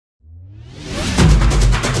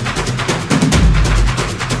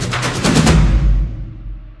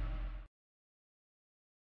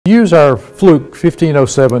use our Fluke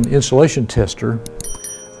 1507 insulation tester,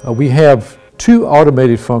 we have two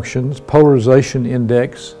automated functions: polarization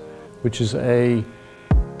index, which is a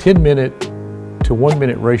 10-minute to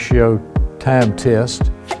 1-minute ratio time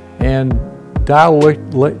test, and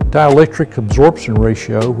dielectric absorption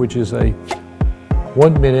ratio, which is a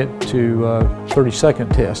 1-minute to 30-second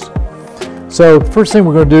test. So the first thing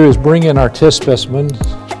we're going to do is bring in our test specimen,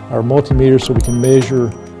 our multimeter, so we can measure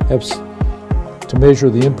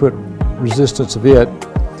the input resistance of it.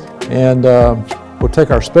 And we'll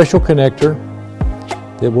take our special connector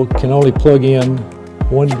that can only plug in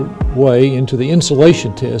one way into the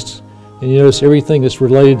insulation test. And you notice everything that's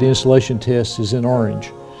related to insulation tests is in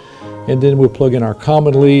orange. And then we'll plug in our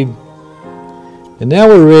common lead. And now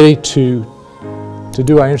we're ready to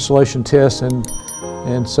do our insulation test.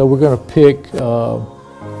 And so we're going to pick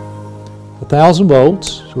 1,000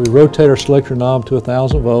 volts. So we rotate our selector knob to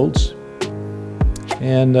 1,000 volts.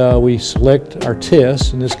 And we select our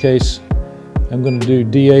test. In this case, I'm going to do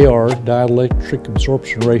DAR, dielectric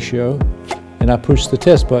absorption ratio. And I push the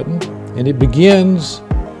test button, and it begins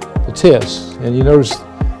the test. And you notice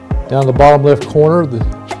down the bottom left corner,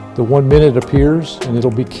 the 1 minute appears, and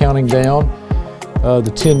it'll be counting down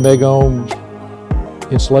the 10 megohm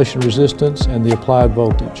insulation resistance and the applied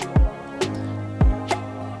voltage.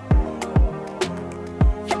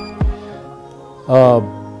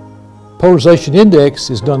 Polarization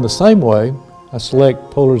index is done the same way. I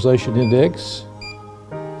select polarization index,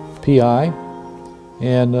 PI,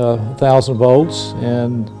 and 1,000 volts,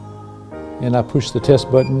 and I push the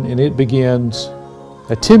test button, and it begins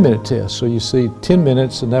a 10-minute test. So you see 10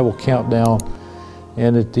 minutes, and that will count down,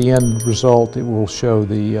 and at the end result, it will show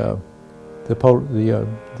the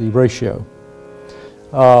ratio.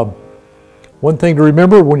 One thing to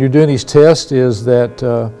remember when you're doing these tests is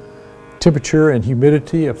that temperature and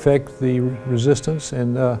humidity affect the resistance,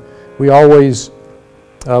 and we always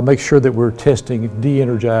make sure that we're testing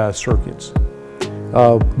de-energized circuits.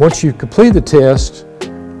 Once you complete the test,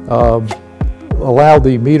 allow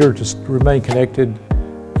the meter to remain connected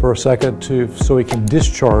for a second so it can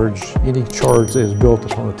discharge any charge that is built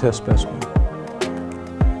upon the test specimen.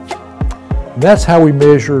 And that's how we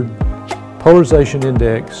measured polarization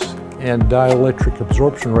index and dielectric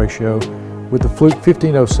absorption ratio with the Fluke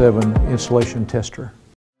 1507 insulation tester.